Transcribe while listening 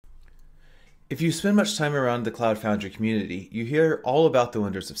If you spend much time around the Cloud Foundry community, you hear all about the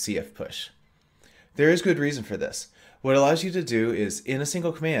wonders of CF push. There is good reason for this. What it allows you to do is, in a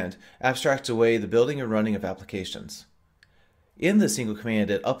single command, abstract away the building and running of applications. In this single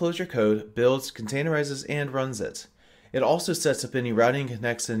command, it uploads your code, builds, containerizes, and runs it. It also sets up any routing and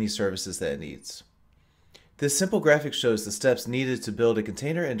connects to any services that it needs. This simple graphic shows the steps needed to build a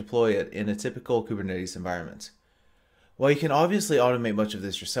container and deploy it in a typical Kubernetes environment. While you can obviously automate much of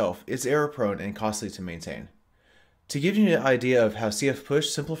this yourself, it's error-prone and costly to maintain. To give you an idea of how CF Push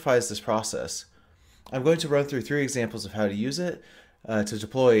simplifies this process, I'm going to run through 3 examples of how to use it to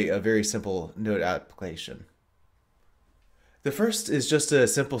deploy a very simple Node application. The first is just a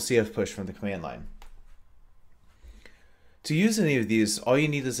simple CF Push from the command line. To use any of these, all you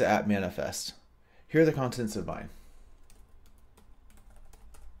need is an app manifest. Here are the contents of mine.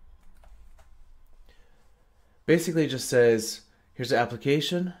 Basically, it just says, here's an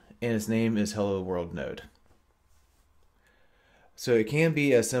application, and its name is Hello World Node. So it can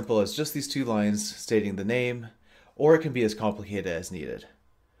be as simple as just these 2 lines stating the name, or it can be as complicated as needed.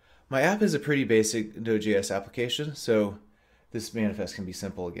 My app is a pretty basic Node.js application, so this manifest can be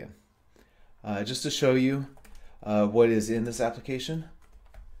simple again. Just to show you what is in this application,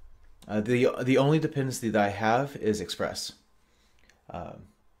 the only dependency that I have is Express.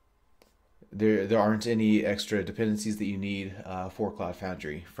 There aren't any extra dependencies that you need for Cloud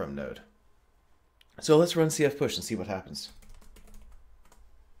Foundry from Node. So let's run CF Push and see what happens.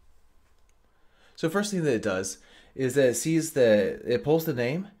 So first thing that it does is that it pulls the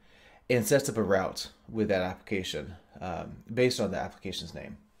name and sets up a route with that application based on the application's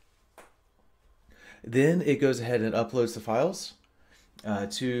name. Then it goes ahead and uploads the files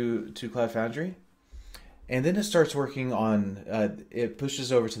to Cloud Foundry, and then it starts working on, it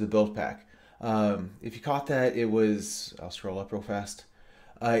pushes over to the build pack. If you caught that, I'll scroll up real fast.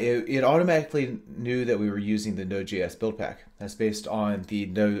 It automatically knew that we were using the Node.js build pack. That's based on the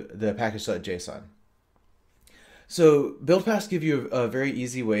package.json. So build packs give you a very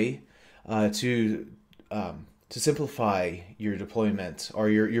easy way to simplify your deployment or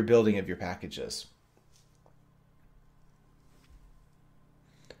your building of your packages.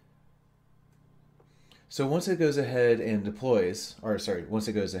 So once it goes ahead and once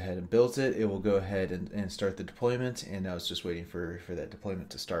it goes ahead and builds it, it will go ahead and start the deployment, and now it's just waiting for that deployment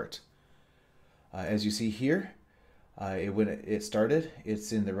to start. As you see here, when it started,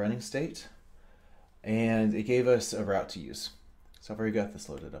 it's in the running state, and it gave us a route to use. So I've already got this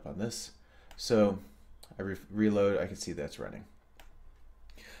loaded up on this. So I reload, I can see that's running.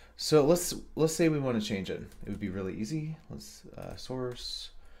 So let's say we want to change it. It would be really easy. Let's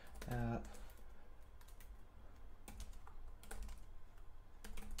source app.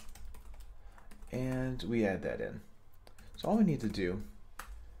 And we add that in. So all we need to do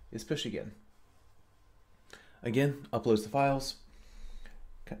is push again. Again, uploads the files.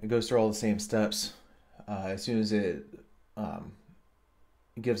 It goes through all the same steps. As soon as it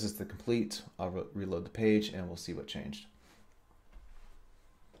gives us the complete, I'll reload the page and we'll see what changed.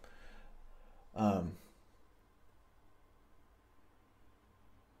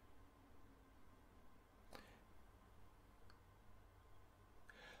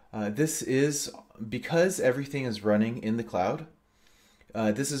 This is because everything is running in the cloud.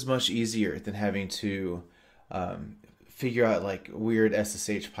 This is much easier than having to figure out like weird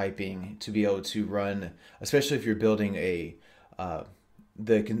SSH piping to be able to run, especially if you're building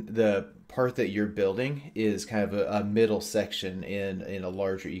the part that you're building is kind of a middle section in a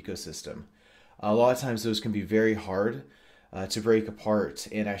larger ecosystem. A lot of times those can be very hard to break apart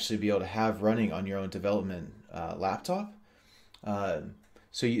and actually be able to have running on your own development laptop.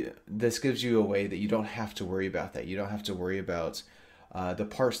 So this gives you a way that you don't have to worry about that. You don't have to worry about the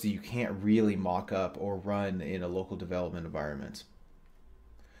parts that you can't really mock up or run in a local development environment.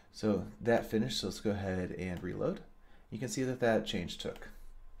 So that finished, so let's go ahead and reload. You can see that change took.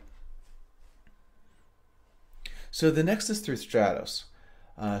 So the next is through Stratos.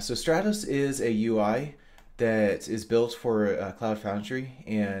 So Stratos is a UI that is built for Cloud Foundry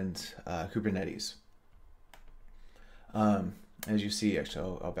and Kubernetes. As you see,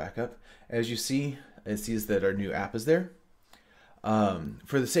 actually, I'll back up. As you see, it sees that our new app is there.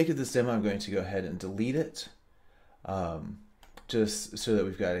 For the sake of this demo, I'm going to go ahead and delete it, just so that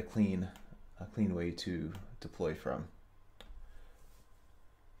we've got a clean way to deploy from.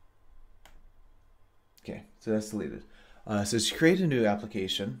 Okay, so that's deleted. So to create a new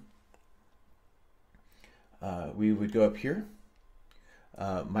application, we would go up here.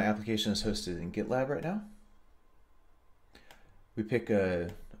 My application is hosted in GitLab right now. We pick a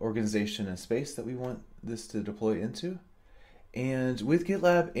organization and space that we want this to deploy into, And with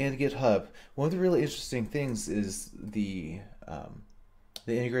GitLab and GitHub, one of the really interesting things is the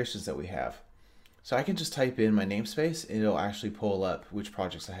integrations that we have. So I can just type in my namespace and it'll actually pull up which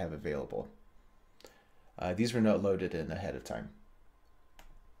projects I have available. These were not loaded in ahead of time.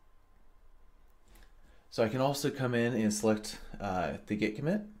 So I can also come in and select the Git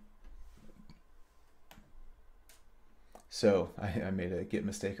commit. So I made a Git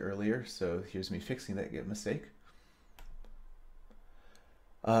mistake earlier, so here's me fixing that Git mistake.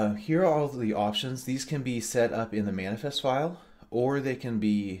 Here are all the options. These can be set up in the manifest file, or they can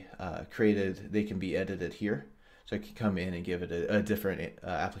be they can be edited here. So I can come in and give it a different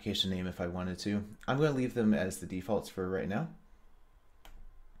application name if I wanted to. I'm going to leave them as the defaults for right now.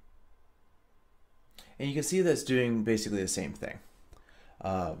 And you can see that it's doing basically the same thing.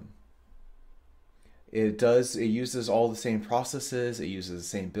 It uses all the same processes, it uses the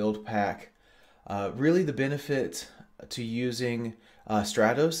same build pack. Really the benefit to using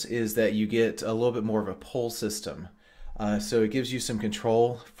Stratos is that you get a little bit more of a pull system. So it gives you some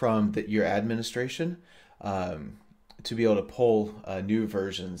control from your administration to be able to pull new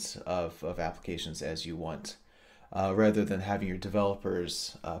versions of applications as you want, rather than having your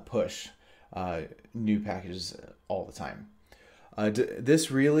developers push new packages all the time.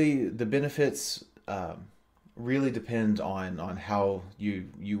 The benefits really depend on how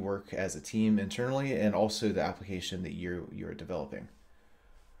you work as a team internally, and also the application that you're developing.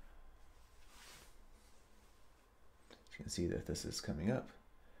 You can see that this is coming up,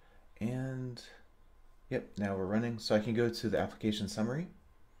 and yep, now we're running. So I can go to the application summary.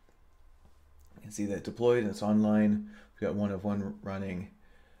 You can see that deployed and it's online. We've got 1 of 1 running.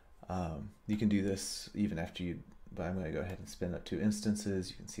 You can do this even after but I'm going to go ahead and spin up 2 instances.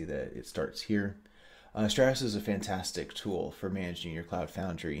 You can see that it starts here. Stratos is a fantastic tool for managing your Cloud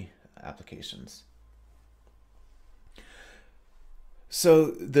Foundry applications.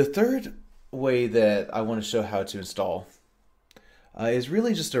 So the third way that I want to show how to install is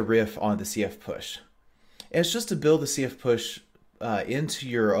really just a riff on the CF push. And it's just to build the CF push into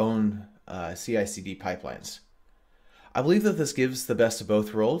your own CI/CD pipelines. I believe that this gives the best of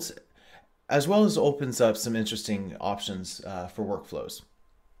both worlds, as well as opens up some interesting options for workflows.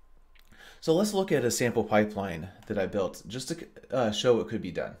 So let's look at a sample pipeline that I built just to show what could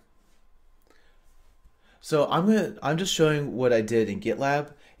be done. So I'm just showing what I did in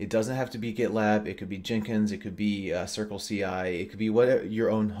GitLab. It doesn't have to be GitLab. It could be Jenkins. It could be Circle CI. It could be whatever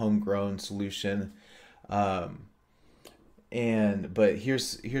your own homegrown solution. But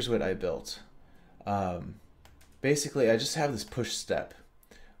here's what I built. Basically, I just have this push step,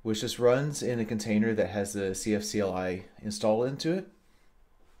 which just runs in a container that has the CF CLI installed into it,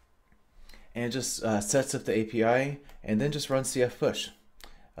 and it just sets up the API and then just runs CF push.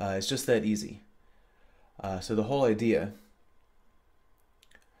 It's just that easy. So the whole idea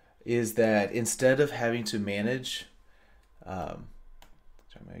is that instead of having to manage, so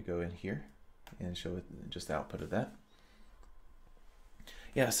I'm going to go in here and show just the output of that.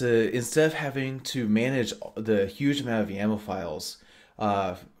 Yeah, so instead of having to manage the huge amount of YAML files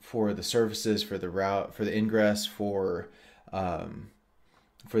for the services, for the route, for the ingress, for the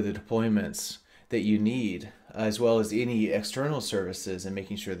deployments that you need, as well as any external services and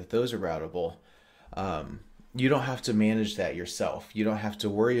making sure that those are routable, you don't have to manage that yourself. You don't have to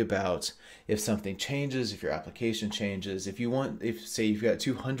worry about if something changes, if your application changes. If say you've got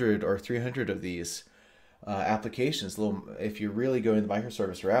 200 or 300 of these applications, if you're really going the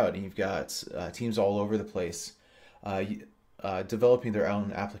microservice route and you've got teams all over the place developing their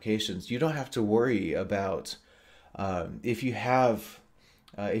own applications, you don't have to worry about if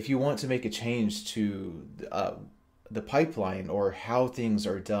you want to make a change to the pipeline or how things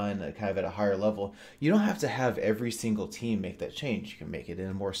are done kind of at a higher level. You don't have to have every single team make that change. You can make it in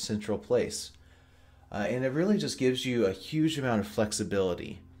a more central place. And it really just gives you a huge amount of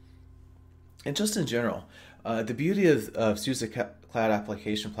flexibility. And just in general, the beauty of SUSE Cloud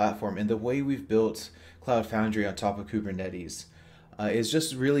Application Platform and the way we've built Cloud Foundry on top of Kubernetes is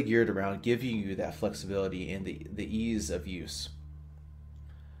just really geared around giving you that flexibility and the ease of use.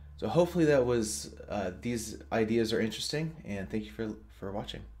 So hopefully these ideas are interesting, and thank you for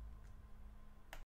watching.